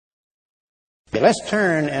Let's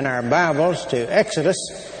turn in our Bibles to Exodus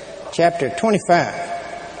chapter 25.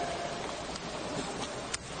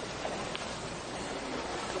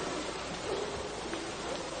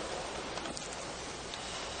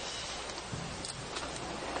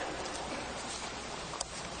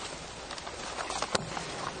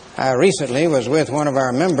 I recently was with one of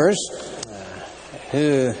our members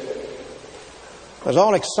who was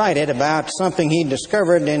all excited about something he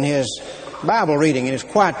discovered in his Bible reading in his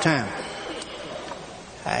quiet time.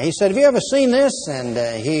 He said, "Have you ever seen this?" And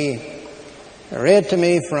he read to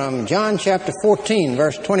me from John chapter 14,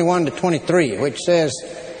 verse 21 to 23, which says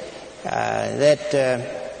that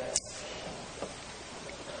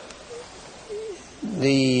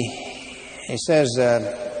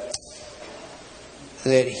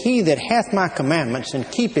he that hath my commandments and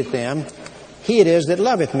keepeth them, he it is that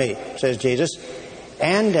loveth me, says Jesus,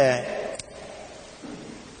 and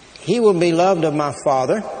he will be loved of my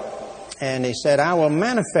Father. And he said, I will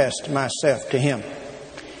manifest myself to him.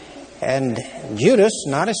 And Judas,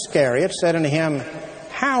 not Iscariot, said unto him,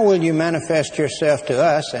 How will you manifest yourself to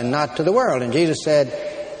us and not to the world? And Jesus said,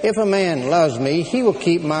 If a man loves me, he will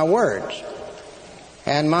keep my words.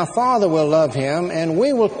 And my Father will love him, and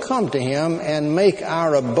we will come to him and make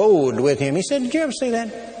our abode with him. He said, did you ever see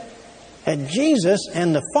that? That Jesus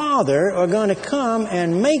and the Father are going to come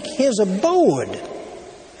and make his abode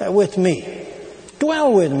with me,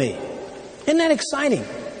 dwell with me. Isn't that exciting?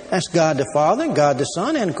 That's God the Father, God the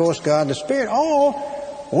Son, and of course God the Spirit.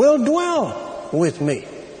 All will dwell with me.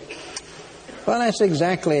 Well, that's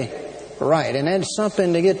exactly right. And that's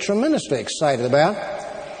something to get tremendously excited about.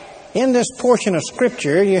 In this portion of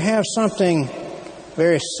Scripture, you have something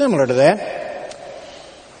very similar to that.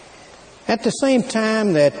 At the same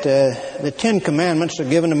time that the Ten Commandments are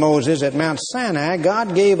given to Moses at Mount Sinai,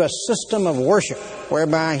 God gave a system of worship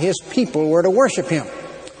whereby His people were to worship Him.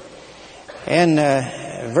 In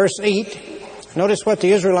verse 8, notice what the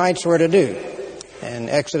Israelites were to do in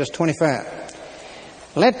Exodus 25.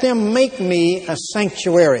 Let them make me a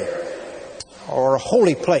sanctuary or a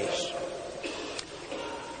holy place.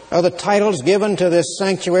 Other titles given to this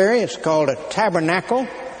sanctuary, it's called a tabernacle,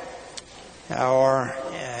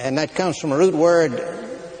 and that comes from a root word,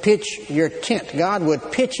 pitch your tent. God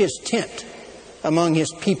would pitch His tent among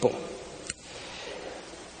His people.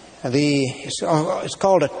 It's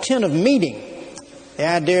called a tent of meeting. The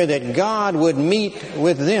idea that God would meet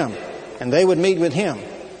with them and they would meet with Him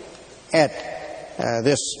at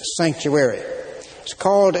this sanctuary. It's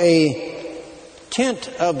called a tent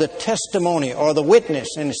of the testimony or the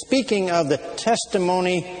witness. And speaking of the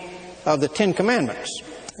testimony of the Ten Commandments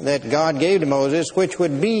that God gave to Moses, which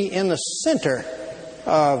would be in the center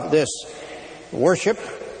of this worship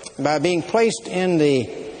by being placed in the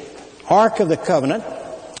Ark of the Covenant,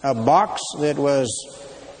 a box that was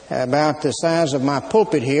about the size of my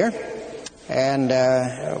pulpit here and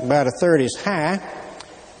about a third as high.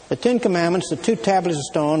 The Ten Commandments, the two tablets of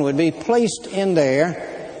stone, would be placed in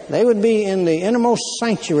there. They would be in the innermost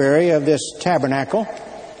sanctuary of this tabernacle.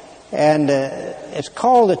 And it's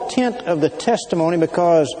called the tent of the testimony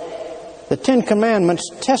because the Ten Commandments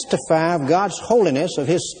testify of God's holiness, of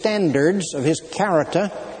His standards, of His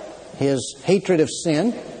character, His hatred of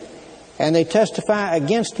sin. And they testify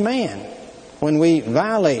against man when we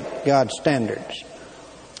violate God's standards.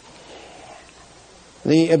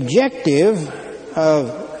 The objective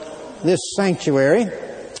of this sanctuary,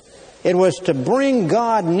 it was to bring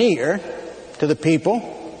God near to the people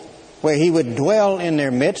where He would dwell in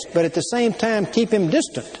their midst, but at the same time keep Him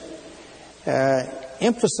distant,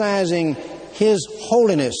 emphasizing His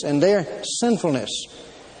holiness and their sinfulness.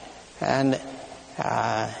 And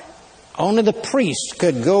only the priest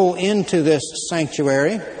could go into this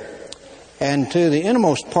sanctuary, and to the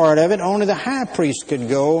innermost part of it, only the high priest could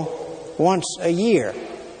go once a year.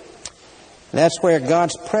 That's where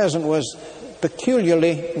God's presence was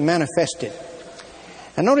peculiarly manifested.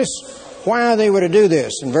 And notice why they were to do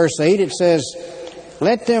this. In verse 8 it says,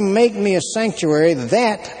 Let them make me a sanctuary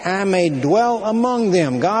that I may dwell among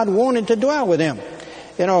them. God wanted to dwell with them.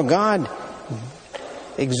 You know, God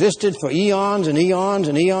existed for eons and eons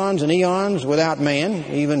and eons and eons without man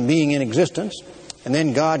even being in existence. And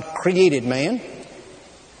then God created man.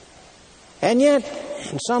 And yet,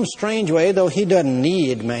 in some strange way, though He doesn't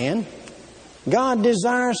need man, God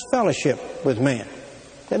desires fellowship with man.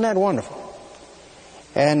 Isn't that wonderful?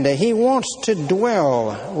 And He wants to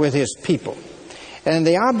dwell with His people. And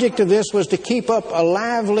the object of this was to keep up a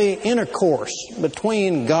lively intercourse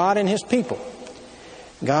between God and His people.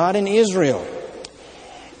 God and Israel.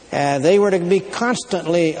 They were to be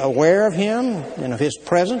constantly aware of Him and of His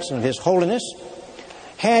presence and of His holiness.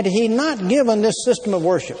 Had He not given this system of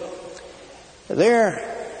worship, their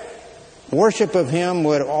worship of Him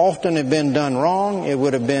would often have been done wrong. It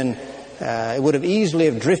would have easily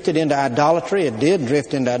have drifted into idolatry. It did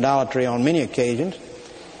drift into idolatry on many occasions.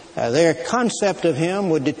 Their concept of Him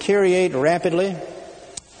would deteriorate rapidly.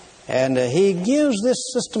 And He gives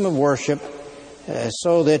this system of worship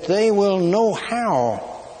so that they will know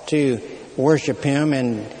how to worship Him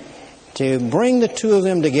and to bring the two of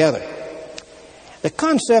them together. The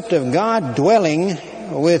concept of God dwelling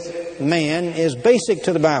with man is basic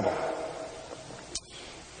to the Bible.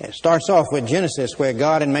 It starts off with Genesis, where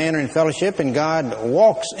God and man are in fellowship, and God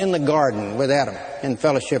walks in the garden with Adam, in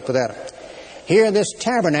fellowship with Adam. Here, this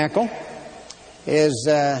tabernacle is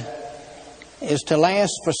to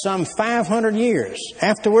last for some 500 years.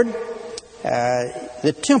 Afterward,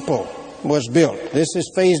 the temple was built. This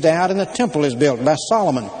is phased out, and the temple is built by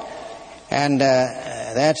Solomon. And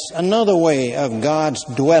that's another way of God's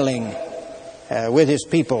dwelling with His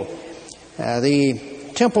people. The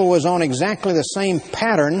temple was on exactly the same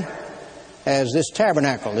pattern as this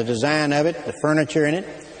tabernacle. The design of it, the furniture in it,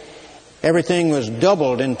 everything was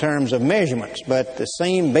doubled in terms of measurements, but the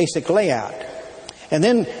same basic layout. And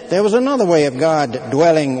then there was another way of God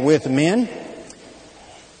dwelling with men.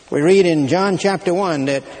 We read in John chapter 1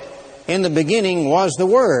 that in the beginning was the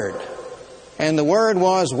Word, and the Word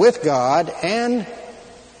was with God, and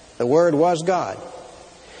the Word was God.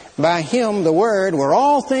 By Him, the Word, were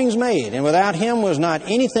all things made, and without Him was not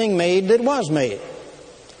anything made that was made.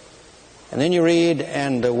 And then you read,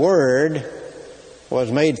 and the Word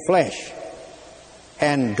was made flesh,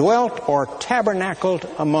 and dwelt or tabernacled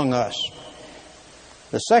among us.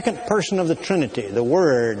 The second person of the Trinity, the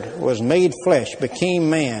Word, was made flesh, became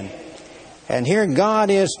man. And here God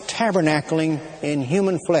is tabernacling in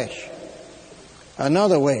human flesh.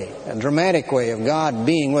 Another way, a dramatic way of God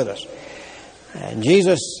being with us. And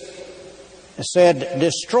Jesus said,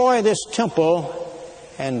 destroy this temple,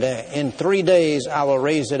 and in 3 days I will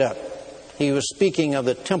raise it up. He was speaking of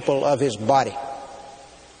the temple of His body.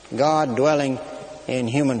 God dwelling in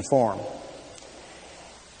human form.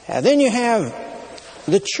 Then you have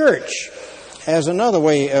the church as another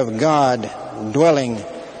way of God dwelling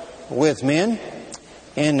with men.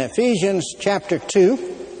 In Ephesians chapter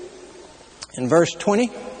 2, in verse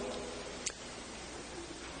 20,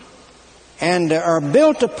 and are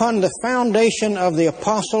built upon the foundation of the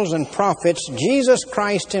apostles and prophets, Jesus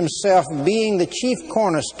Christ Himself being the chief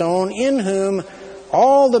cornerstone, in whom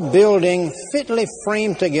all the building fitly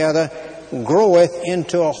framed together groweth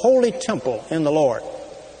into a holy temple in the Lord.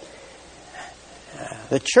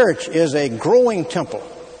 The church is a growing temple.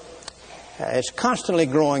 It's constantly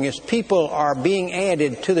growing as people are being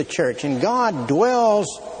added to the church. And God dwells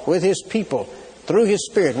with His people through His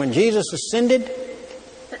Spirit. When Jesus ascended,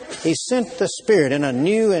 He sent the Spirit in a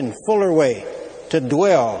new and fuller way to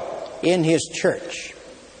dwell in His church.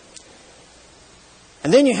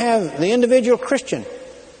 And then you have the individual Christian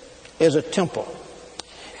is a temple.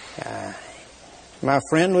 My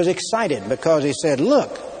friend was excited because he said,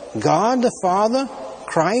 look, God the Father,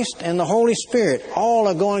 Christ, and the Holy Spirit all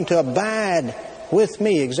are going to abide with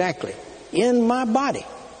me exactly in my body.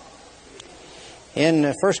 In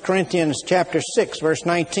 1 Corinthians chapter 6, verse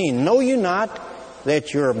 19, know you not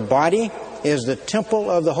that your body is the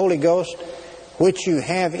temple of the Holy Ghost, which you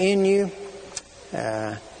have in you?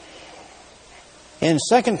 In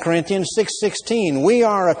 2 Corinthians 6:16, we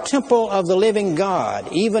are a temple of the living God,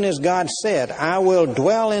 even as God said, I will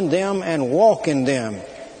dwell in them and walk in them.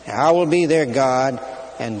 I will be their God,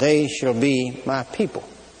 and they shall be my people.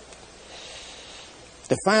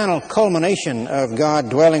 The final culmination of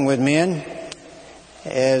God dwelling with men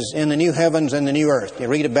is in the new heavens and the new earth. You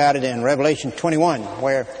read about it in Revelation 21,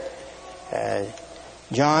 where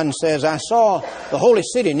John says, I saw the holy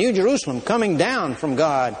city, New Jerusalem, coming down from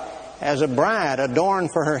God as a bride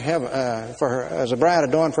adorned for her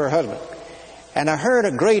husband. And I heard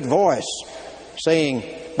a great voice saying,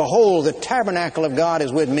 behold, the tabernacle of God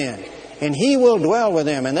is with men, and He will dwell with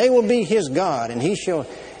them, and they will be His God, and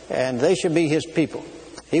they shall be His people.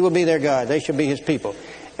 He will be their God, they shall be His people.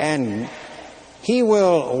 And He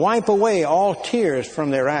will wipe away all tears from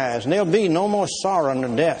their eyes, and there'll be no more sorrow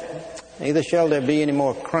nor death. Neither shall there be any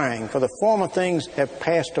more crying, for the former things have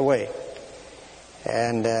passed away.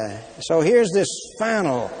 And so here's this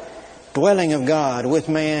final dwelling of God with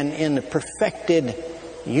man in the perfected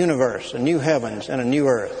universe, a new heavens and a new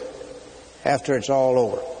earth, after it's all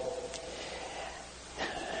over.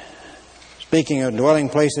 Speaking of dwelling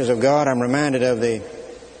places of God, I'm reminded of the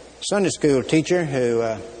Sunday school teacher who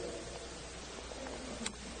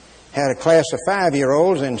had a class of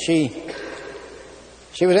 5-year-olds, and she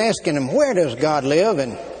was asking them, where does God live?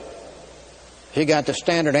 And She got the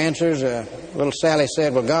standard answers. Little Sally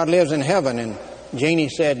said, well, God lives in heaven. And Jeannie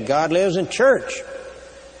said, God lives in church.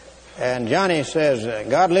 And Johnny says,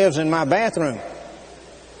 God lives in my bathroom.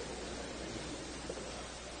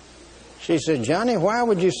 She said, Johnny, why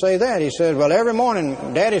would you say that? He said, well, every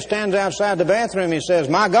morning Daddy stands outside the bathroom. He says,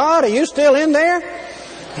 my God, are you still in there?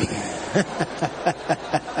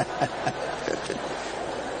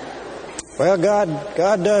 Well,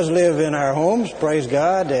 God does live in our homes. Praise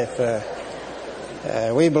God.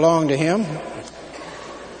 If we belong to Him.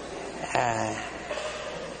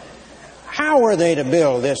 How were they to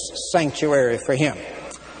build this sanctuary for Him?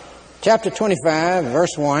 Chapter 25,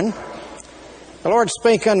 verse 1. The Lord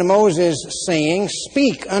spake unto Moses, saying,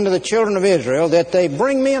 Speak unto the children of Israel, that they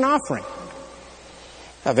bring me an offering.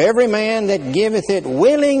 Of every man that giveth it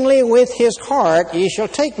willingly with his heart, ye shall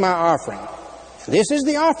take my offering. This is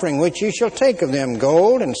the offering which ye shall take of them,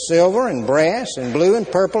 gold and silver and brass and blue and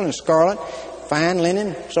purple and scarlet, fine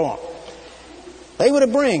linen, so on. They were to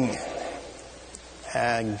bring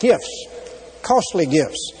gifts, costly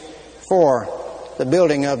gifts, for the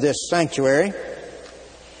building of this sanctuary.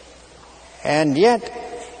 And yet,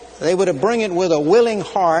 they were to bring it with a willing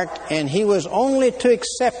heart, and He was only to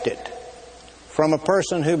accept it from a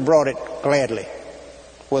person who brought it gladly,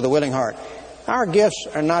 with a willing heart. Our gifts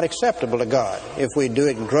are not acceptable to God if we do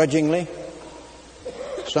it grudgingly.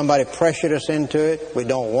 Somebody pressured us into it. We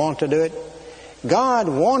don't want to do it. God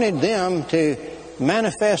wanted them to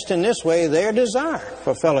manifest in this way their desire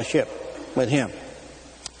for fellowship with Him.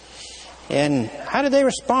 And how did they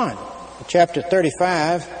respond? Chapter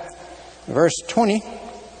 35, verse 20,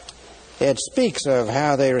 it speaks of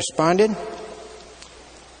how they responded.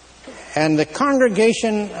 And the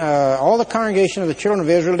congregation, all the congregation of the children of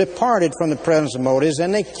Israel departed from the presence of Moses,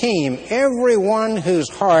 and they came, every one whose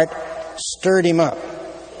heart stirred him up,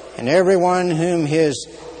 and every one whom his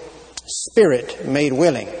spirit made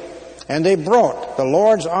willing. And they brought the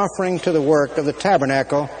Lord's offering to the work of the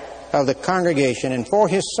tabernacle of the congregation, and for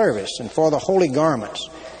His service, and for the holy garments.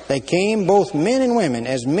 They came, both men and women,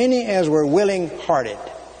 as many as were willing-hearted.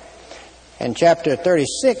 And chapter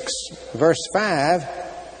 36, verse 5,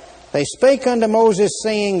 they spake unto Moses,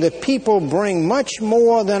 saying, The people bring much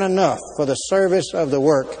more than enough for the service of the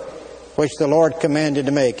work which the Lord commanded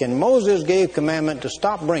to make. And Moses gave commandment to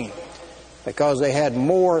stop bringing, because they had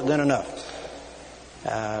more than enough.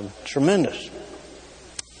 Tremendous.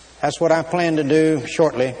 That's what I plan to do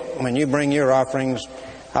shortly. When you bring your offerings,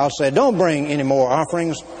 I'll say, don't bring any more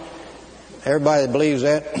offerings. Everybody that believes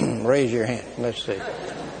that, raise your hand. Let's see.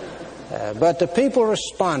 But the people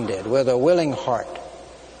responded with a willing heart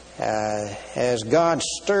as God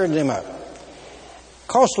stirred them up.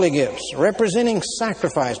 Costly gifts, representing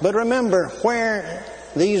sacrifice. But remember where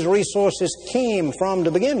these resources came from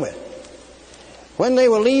to begin with. When they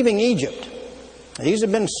were leaving Egypt, these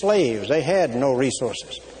had been slaves. They had no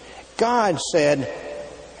resources. God said,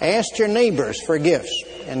 ask your neighbors for gifts.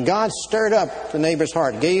 And God stirred up the neighbor's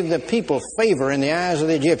heart, gave the people favor in the eyes of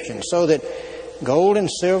the Egyptians, so that gold and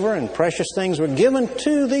silver and precious things were given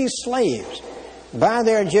to these slaves by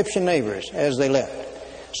their Egyptian neighbors as they left.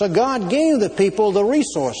 So God gave the people the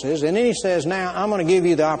resources, and then He says, now I'm going to give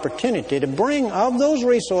you the opportunity to bring of those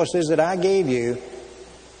resources that I gave you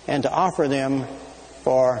and to offer them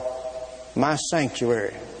for my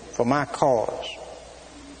sanctuary, for my cause.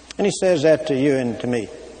 And He says that to you and to me.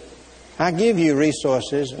 I give you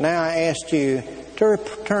resources. Now I ask you to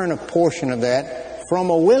return a portion of that from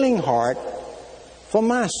a willing heart for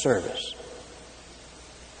my service.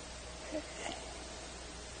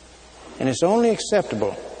 And it's only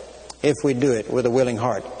acceptable if we do it with a willing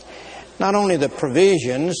heart. Not only the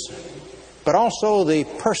provisions, but also the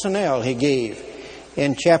personnel He gave.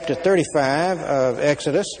 In chapter 35 of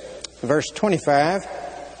Exodus, verse 25,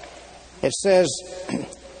 it says,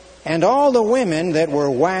 And all the women that were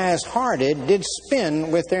wise-hearted did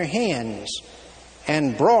spin with their hands,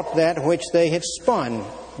 and brought that which they had spun,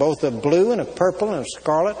 both of blue and of purple and of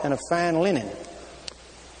scarlet and of fine linen.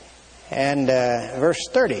 And verse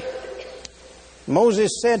 30,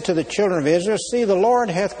 Moses said to the children of Israel, See, the Lord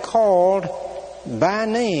hath called by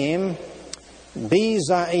name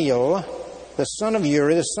Bezaleel, the son of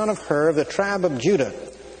Uri, the son of Hur, of the tribe of Judah.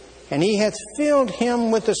 And He hath filled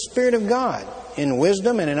him with the Spirit of God, in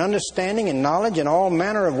wisdom and in understanding and knowledge and all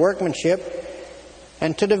manner of workmanship,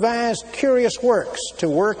 and to devise curious works, to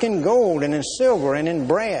work in gold and in silver and in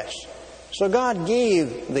brass. So God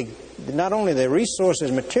gave not only the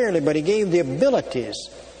resources materially, but He gave the abilities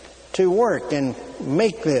to work and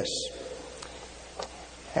make this.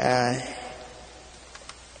 The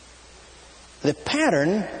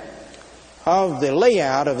pattern of the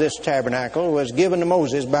layout of this tabernacle was given to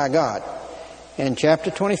Moses by God. in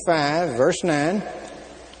chapter 25, verse 9.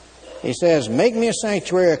 He says, "Make me a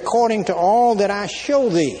sanctuary according to all that I show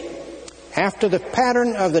thee, after the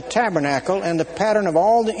pattern of the tabernacle and the pattern of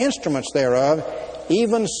all the instruments thereof,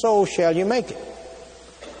 even so shall you make it."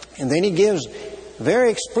 And then he gives very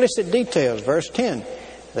explicit details. Verse 10,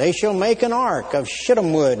 "They shall make an ark of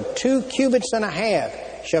shittim wood, 2 cubits and a half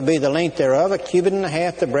shall be the length thereof, 1 cubit and a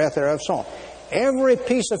half the breadth thereof." So on. Every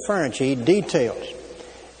piece of furniture he details,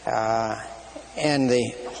 and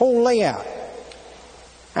the whole layout.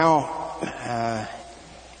 Now,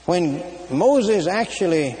 when Moses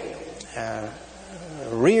actually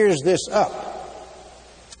rears this up,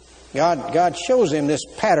 God shows him this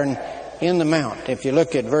pattern in the mount. If you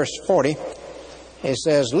look at verse 40, it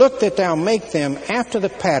says, "Look that thou make them after the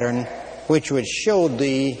pattern which was showed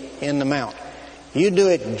thee in the mount." You do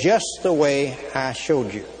it just the way I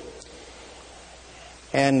showed you.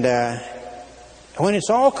 And when it's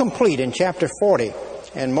all complete in chapter 40,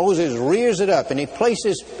 and Moses rears it up and he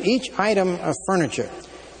places each item of furniture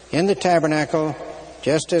in the tabernacle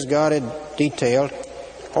just as God had detailed,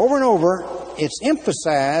 over and over it's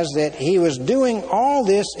emphasized that he was doing all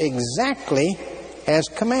this exactly as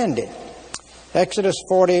commanded. Exodus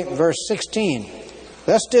 40, verse 16.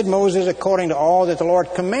 "Thus did Moses according to all that the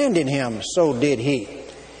Lord commanded him, so did he."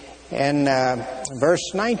 And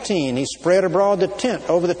verse 19, "He spread abroad the tent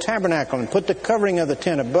over the tabernacle and put the covering of the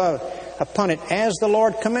tent upon it as the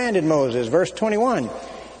Lord commanded Moses." Verse 21,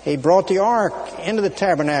 "He brought the ark into the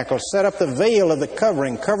tabernacle, set up the veil of the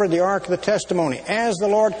covering, covered the ark of the testimony as the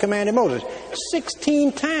Lord commanded Moses."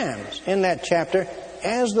 16 times in that chapter,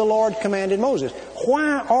 as the Lord commanded Moses.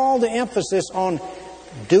 Why all the emphasis on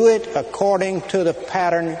do it according to the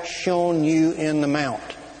pattern shown you in the mount?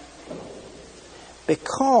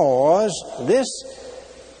 Because this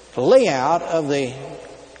layout of the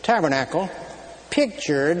tabernacle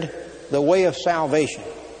pictured the way of salvation.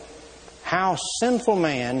 How sinful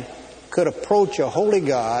man could approach a holy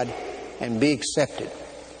God and be accepted.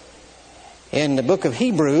 In the book of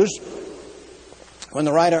Hebrews, when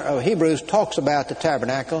the writer of Hebrews talks about the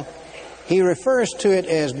tabernacle, he refers to it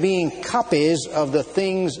as being copies of the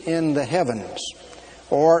things in the heavens,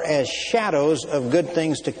 or as shadows of good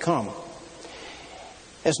things to come.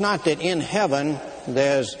 It's not that in heaven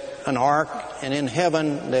there's an ark and in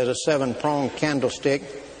heaven there's a 7-pronged candlestick,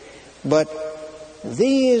 but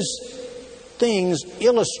these things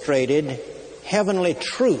illustrated heavenly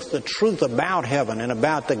truth, the truth about heaven and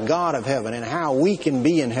about the God of heaven and how we can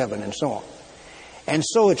be in heaven and so on. And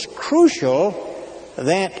so it's crucial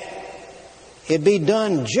that it be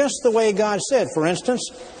done just the way God said. For instance,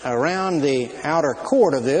 around the outer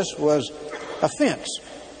court of this was a fence,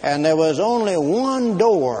 and there was only one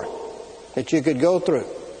door that you could go through.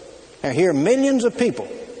 Now here are millions of people,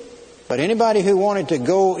 but anybody who wanted to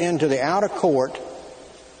go into the outer court,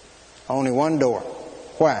 only one door.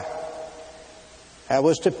 Why? That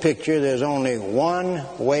was to picture there's only one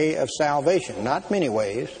way of salvation, not many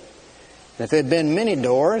ways. If there had been many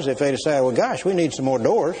doors, if they'd say, "Well, gosh, we need some more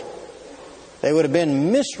doors," they would have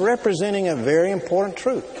been misrepresenting a very important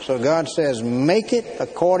truth. So God says, make it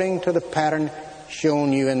according to the pattern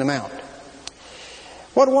shown you in the mount.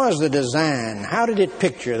 What was the design? How did it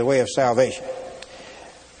picture the way of salvation?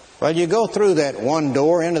 Well, you go through that one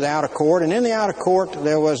door into the outer court, and in the outer court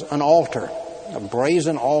there was an altar, a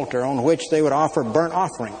brazen altar on which they would offer burnt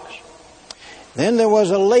offerings. Then there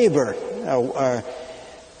was a laver, a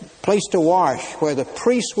place to wash where the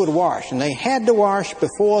priests would wash, and they had to wash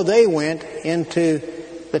before they went into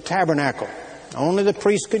the tabernacle. Only the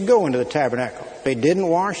priests could go into the tabernacle. If they didn't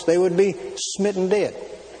wash, they would be smitten dead.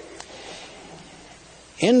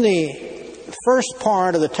 In the first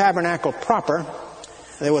part of the tabernacle proper,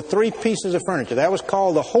 there were 3 pieces of furniture. That was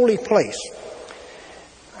called the holy place.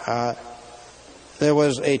 There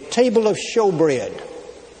was a table of showbread,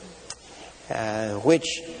 which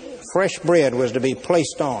fresh bread was to be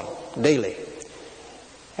placed on daily.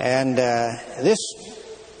 And this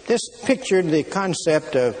pictured the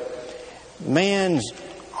concept of man's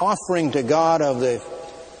offering to God of the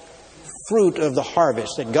fruit of the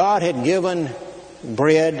harvest, that God had given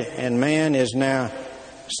bread and man is now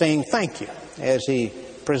saying thank you as he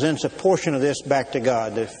presents a portion of this back to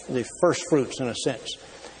God, the first fruits in a sense.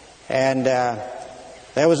 And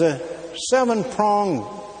there was a 7-pronged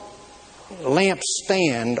lamp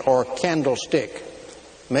stand or candlestick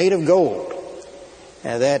made of gold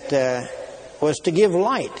that was to give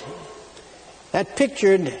light. That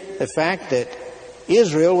pictured the fact that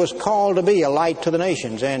Israel was called to be a light to the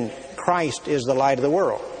nations, and Christ is the light of the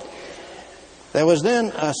world. There was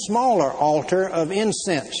then a smaller altar of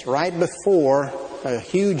incense right before a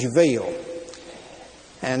huge veil.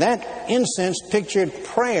 And that incense pictured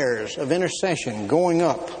prayers of intercession going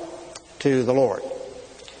up to the Lord.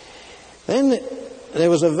 Then there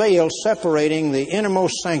was a veil separating the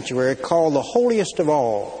innermost sanctuary called the holiest of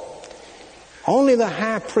all. Only the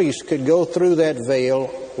high priest could go through that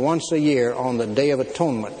veil once a year on the Day of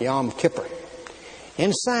Atonement, Yom Kippur.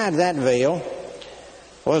 Inside that veil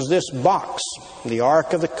was this box, the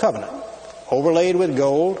Ark of the Covenant, overlaid with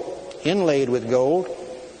gold, inlaid with gold.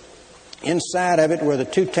 Inside of it were the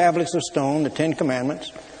 2 tablets of stone, the 10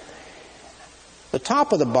 Commandments. The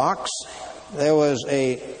top of the box, there was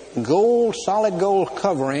a gold, solid gold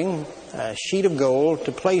covering, a sheet of gold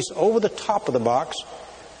to place over the top of the box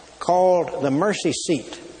called the mercy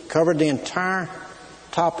seat, covered the entire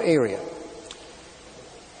top area.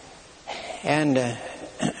 And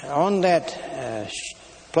on that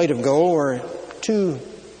plate of gold were 2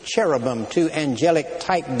 cherubim, 2 angelic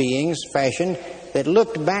type beings fashioned that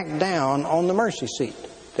looked back down on the mercy seat,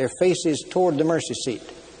 their faces toward the mercy seat.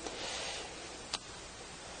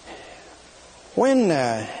 When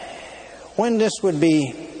this would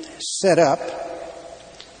be set up,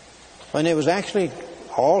 when it was actually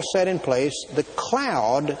all set in place, the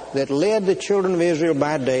cloud that led the children of Israel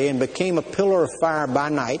by day and became a pillar of fire by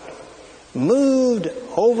night moved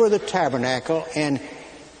over the tabernacle and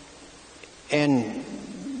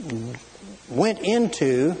went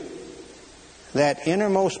into that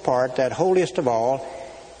innermost part, that holiest of all,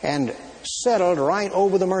 and settled right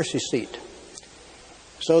over the mercy seat.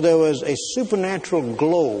 So there was a supernatural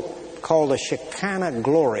glow called the Shekinah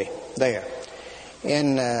glory there.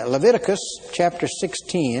 In Leviticus chapter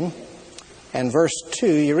 16 and verse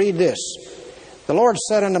 2, you read this. The Lord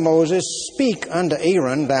said unto Moses, Speak unto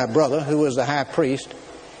Aaron thy brother, who was the high priest,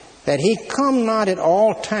 that he come not at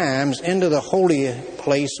all times into the holy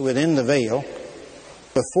place within the veil,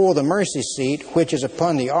 before the mercy seat which is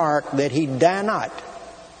upon the ark, that he die not.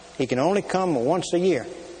 He can only come once a year.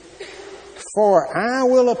 For I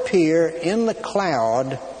will appear in the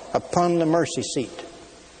cloud upon the mercy seat.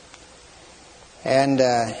 And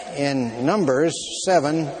in Numbers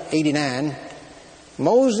 7:89,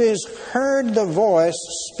 Moses heard the voice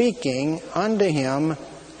speaking unto him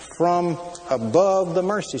from above the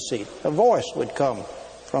mercy seat. A voice would come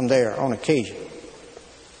from there on occasion.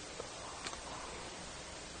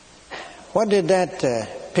 What did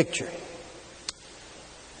that picture?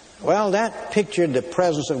 Well, that pictured the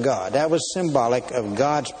presence of God. That was symbolic of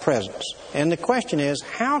God's presence. And the question is,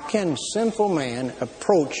 how can sinful man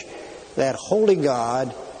approach that holy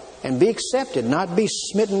God and be accepted, not be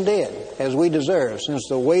smitten dead as we deserve, since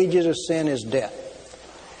the wages of sin is death?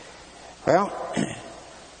 Well,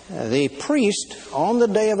 the priest on the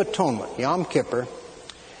Day of Atonement, Yom Kippur,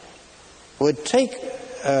 would take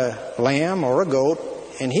a lamb or a goat,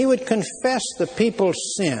 and he would confess the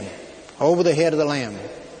people's sin over the head of the lamb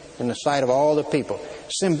in the sight of all the people,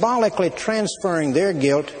 symbolically transferring their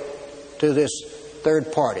guilt to this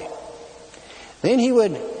third party. Then he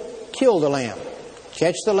would kill the lamb,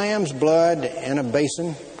 catch the lamb's blood in a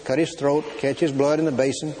basin, cut his throat, catch his blood in the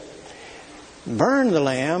basin, burn the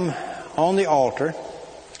lamb on the altar,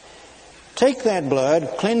 take that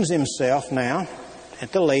blood, cleanse himself now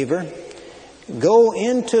at the laver, go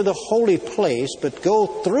into the holy place, but go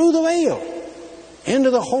through the veil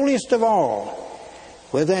into the holiest of all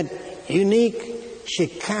with that unique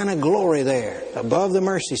Shekinah glory there above the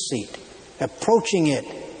mercy seat, approaching it,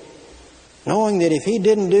 knowing that if he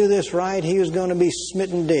didn't do this right, he was going to be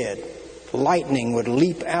smitten dead. Lightning would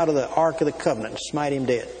leap out of the Ark of the Covenant and smite him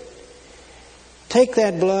dead. Take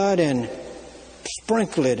that blood and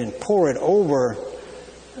sprinkle it and pour it over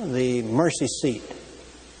the mercy seat.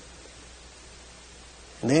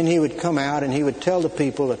 And then he would come out and he would tell the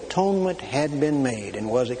people atonement had been made and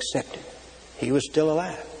was accepted. He was still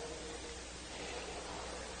alive.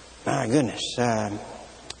 My goodness.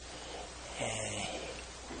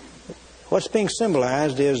 What's being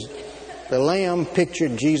symbolized is the lamb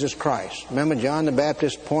pictured Jesus Christ. Remember, John the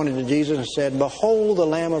Baptist pointed to Jesus and said, Behold the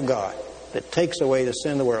Lamb of God that takes away the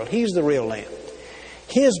sin of the world. He's the real lamb.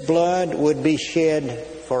 His blood would be shed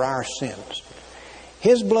for our sins.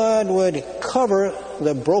 His blood would cover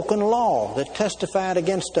the broken law that testified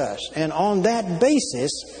against us. And on that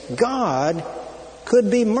basis, God could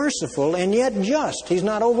be merciful and yet just. He's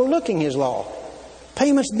not overlooking His law.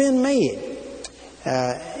 Payment's been made.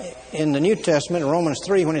 In the New Testament, in Romans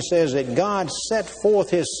 3, when it says that God set forth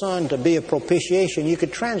His Son to be a propitiation, you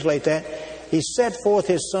could translate that, He set forth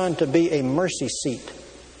His Son to be a mercy seat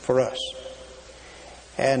for us.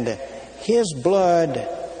 And His blood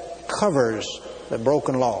covers the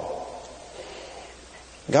broken law.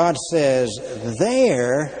 God says,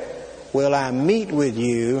 There will I meet with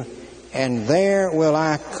you and there will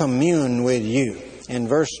I commune with you. In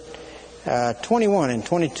verse 21 and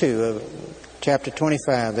 22 of chapter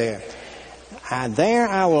 25 there. There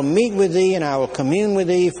I will meet with thee, and I will commune with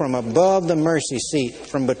thee from above the mercy seat,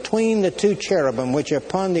 from between the two cherubim which are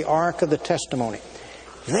upon the ark of the testimony.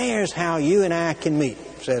 There's how you and I can meet,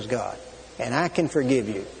 says God, and I can forgive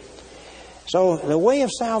you. So the way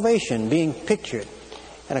of salvation being pictured,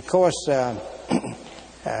 and of course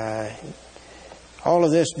all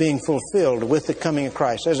of this being fulfilled with the coming of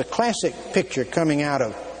Christ. There's a classic picture coming out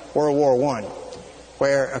of World War I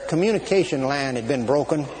where a communication line had been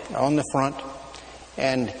broken on the front,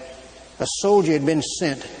 and a soldier had been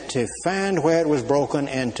sent to find where it was broken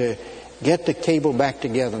and to get the cable back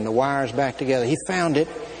together and the wires back together. He found it,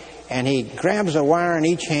 and he grabs a wire in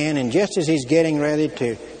each hand, and just as he's getting ready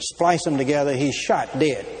to splice them together, he's shot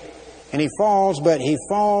dead. And he falls, but he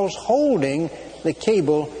falls holding the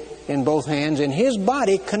cable in both hands, and his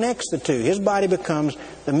body connects the two. His body becomes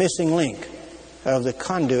the missing link of the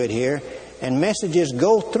conduit here, and messages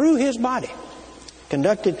go through his body,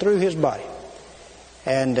 conducted through his body.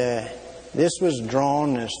 And this was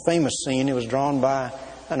drawn, this famous scene, it was drawn by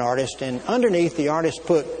an artist, and underneath the artist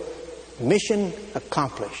put mission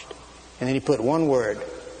accomplished. And then he put one word,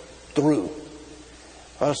 through.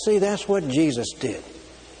 Well, see, that's what Jesus did.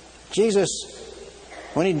 Jesus,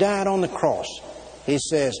 when he died on the cross, he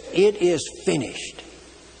says, it is finished.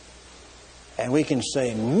 And we can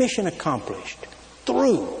say, mission accomplished.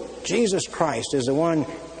 Through. Jesus Christ is the one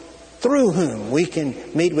through whom we can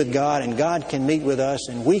meet with God, and God can meet with us,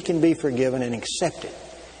 and we can be forgiven and accepted.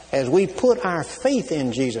 As we put our faith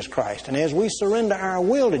in Jesus Christ, and as we surrender our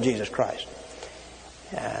will to Jesus Christ,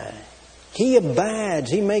 He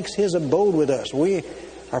abides, He makes His abode with us. We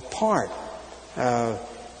are part of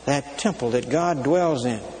that temple that God dwells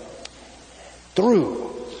in.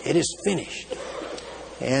 Through. It is finished.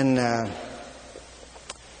 And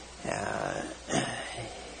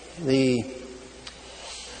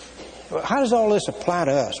how does all this apply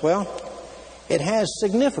to us? Well, it has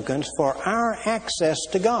significance for our access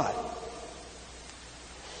to God.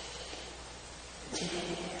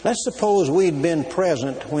 Let's suppose we'd been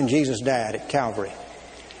present when Jesus died at Calvary,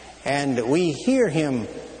 and we hear Him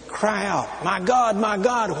cry out, my God,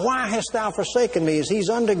 why hast thou forsaken me? As He's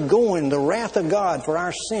undergoing the wrath of God for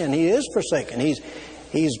our sin. He is forsaken.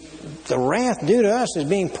 The wrath due to us is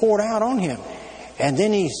being poured out on Him. And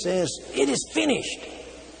then He says, it is finished.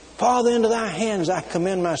 Father, into thy hands I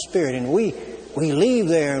commend my spirit. And we leave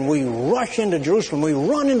there and we rush into Jerusalem. We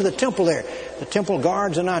run into the temple there. The temple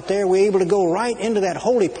guards are not there. We're able to go right into that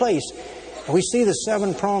holy place. We see the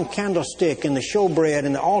 7-pronged candlestick and the showbread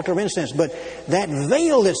and the altar of incense. But that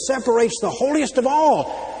veil that separates the holiest of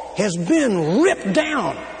all has been ripped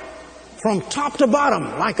down from top to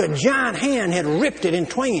bottom, like a giant hand had ripped it in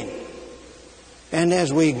twain. And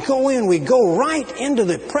as we go in, we go right into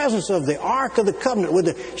the presence of the Ark of the Covenant with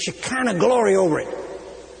the Shekinah glory over it.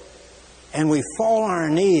 And we fall on our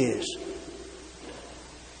knees.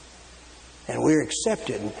 And we're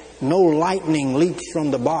accepted. No lightning leaps from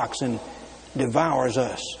the box and devours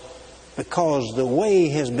us, because the way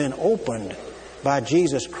has been opened by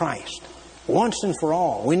Jesus Christ once and for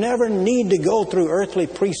all. We never need to go through earthly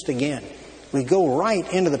priests again. We go right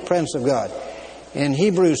into the presence of God. In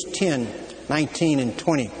Hebrews 10:19 and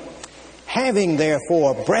 20, having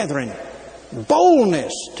therefore, brethren,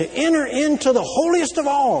 boldness to enter into the holiest of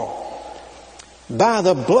all by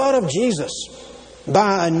the blood of Jesus,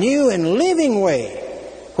 by a new and living way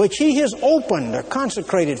which He has opened or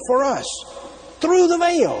consecrated for us through the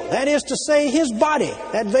veil. That is to say, His body.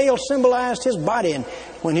 That veil symbolized His body. And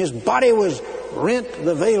when His body was rent,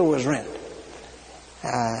 the veil was rent.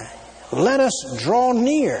 Let us draw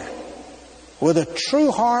near with a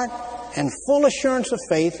true heart and full assurance of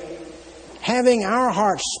faith, having our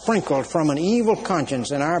hearts sprinkled from an evil conscience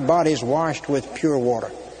and our bodies washed with pure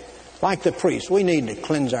water. Like the priest, we need to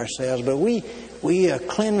cleanse ourselves, but we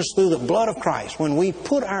cleanse through the blood of Christ when we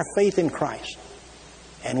put our faith in Christ.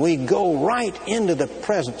 And we go right into the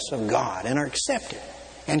presence of God and are accepted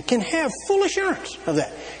and can have full assurance of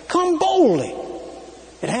that. Come boldly.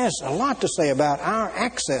 It has a lot to say about our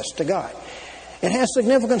access to God. It has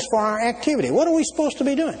significance for our activity. What are we supposed to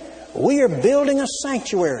be doing? We are building a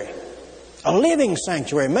sanctuary, a living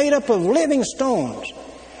sanctuary made up of living stones.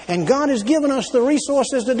 And God has given us the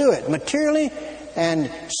resources to do it, materially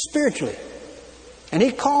and spiritually. And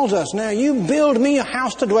He calls us, now you build me a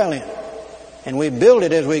house to dwell in. And we build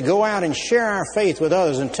it as we go out and share our faith with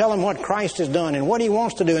others and tell them what Christ has done and what He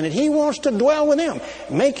wants to do. And that He wants to dwell with them,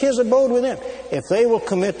 make His abode with them, if they will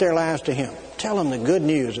commit their lives to Him. Tell them the good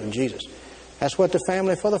news of Jesus. That's what the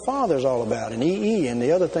Family for the Father is all about, and EE and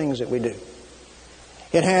the other things that we do.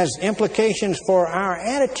 It has implications for our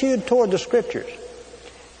attitude toward the Scriptures.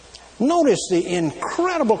 Notice the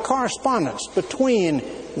incredible correspondence between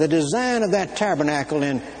the design of that tabernacle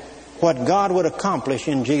and what God would accomplish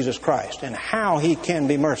in Jesus Christ and how He can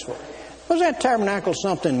be merciful. Was that tabernacle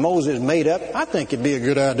something Moses made up? I think it'd be a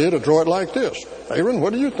good idea to draw it like this. Aaron,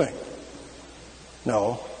 what do you think?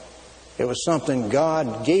 No. It was something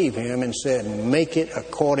God gave him and said, make it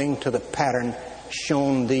according to the pattern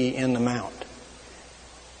shown thee in the mount.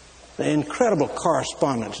 The incredible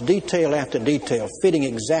correspondence, detail after detail, fitting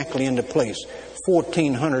exactly into place.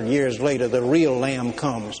 1,400 years later, the real Lamb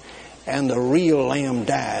comes, and the real Lamb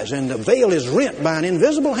dies, and the veil is rent by an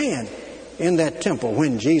invisible hand in that temple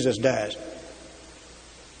when Jesus dies.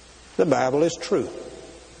 The Bible is true.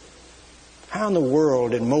 How in the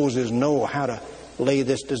world did Moses know how to lay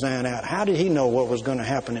this design out? How did he know what was going to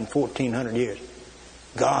happen in 1,400 years?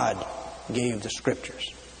 God gave the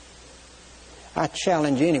Scriptures. I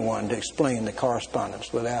challenge anyone to explain the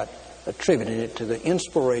correspondence without attributing it to the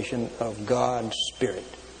inspiration of God's Spirit.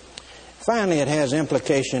 Finally, it has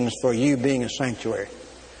implications for you being a sanctuary.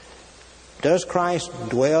 Does Christ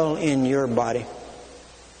dwell in your body?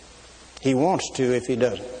 He wants to if He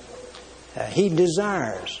doesn't. He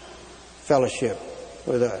desires fellowship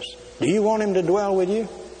with us. Do you want Him to dwell with you?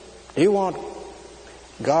 Do you want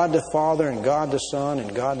God the Father and God the Son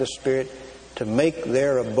and God the Spirit to make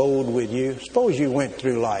their abode with you? Suppose you went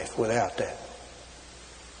through life without that.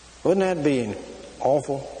 Wouldn't that be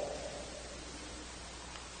awful?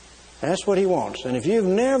 That's what He wants. And if you've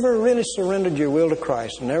never really surrendered your will to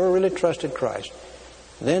Christ, never really trusted Christ,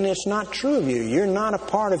 then it's not true of you. You're not a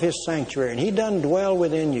part of His sanctuary, and He doesn't dwell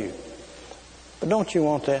within you. But don't you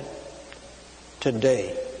want that?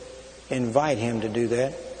 Today, invite Him to do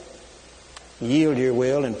that. Yield your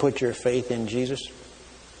will and put your faith in Jesus.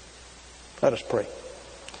 Let us pray.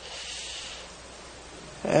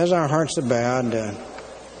 As our hearts are bowed,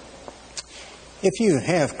 if you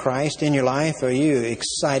have Christ in your life, are you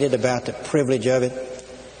excited about the privilege of it?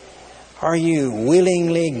 Are you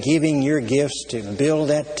willingly giving your gifts to build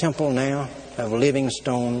that temple now of living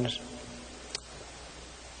stones?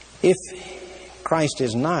 If Christ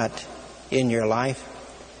is not in your life,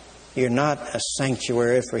 you're not a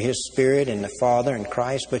sanctuary for His Spirit and the Father and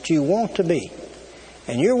Christ, but you want to be.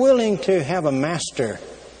 And you're willing to have a master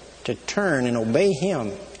to turn and obey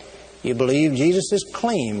Him. You believe Jesus'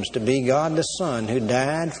 claims to be God the Son who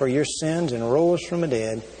died for your sins and rose from the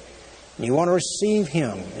dead. You want to receive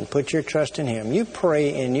Him and put your trust in Him. You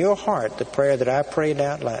pray in your heart the prayer that I pray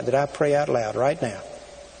out loud right now.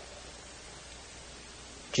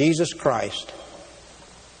 Jesus Christ,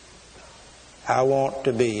 I want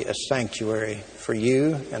to be a sanctuary for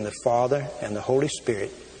you and the Father and the Holy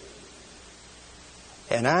Spirit.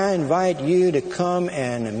 And I invite you to come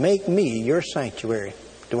and make me your sanctuary.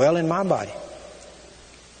 Dwell in my body.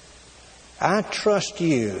 I trust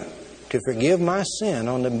you to forgive my sin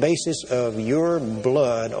on the basis of your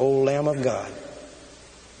blood, O Lamb of God.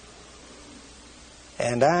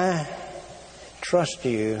 And I trust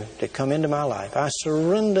you to come into my life. I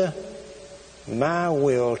surrender my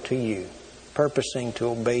will to you, purposing to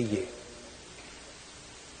obey you.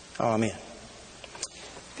 Amen.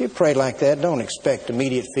 If you prayed like that, don't expect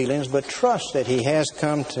immediate feelings, but trust that He has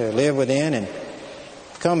come to live within, and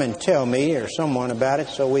come and tell me or someone about it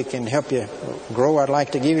so we can help you grow. I'd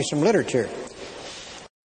like to give you some literature